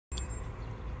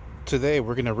Today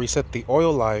we're going to reset the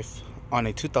oil life on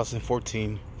a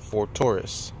 2014 Ford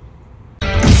Taurus.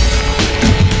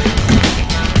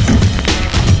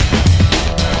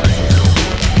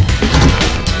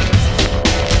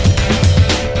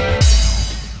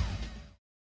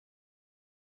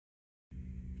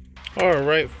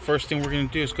 Alright, first thing we're going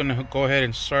to do is going to go ahead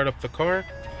and start up the car.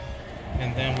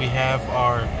 And then we have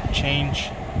our change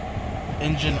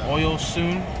engine oil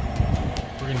soon.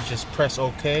 We're going to just press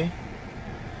OK.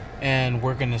 And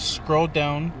we're going to scroll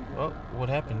down. Oh, what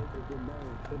happened?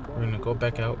 We're going to go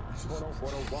back out.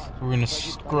 We're going to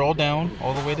scroll down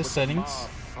all the way to settings.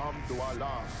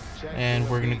 And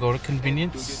we're going to go to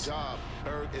convenience.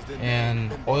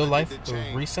 And oil life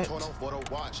will reset.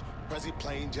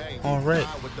 Alright,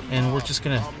 and we're just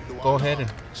going to go ahead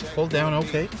and hold down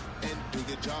OK.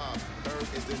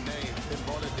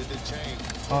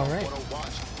 Alright,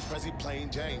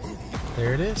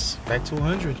 there it is, back to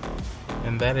 100.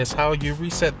 And that is how you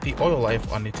reset the oil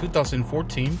life on the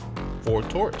 2014 Ford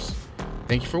Taurus.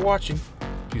 Thank you for watching.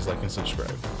 Please like and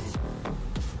subscribe.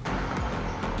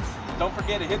 Don't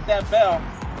forget to hit that bell.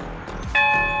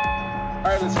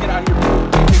 Alright, let's get out of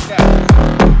here. Take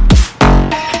that.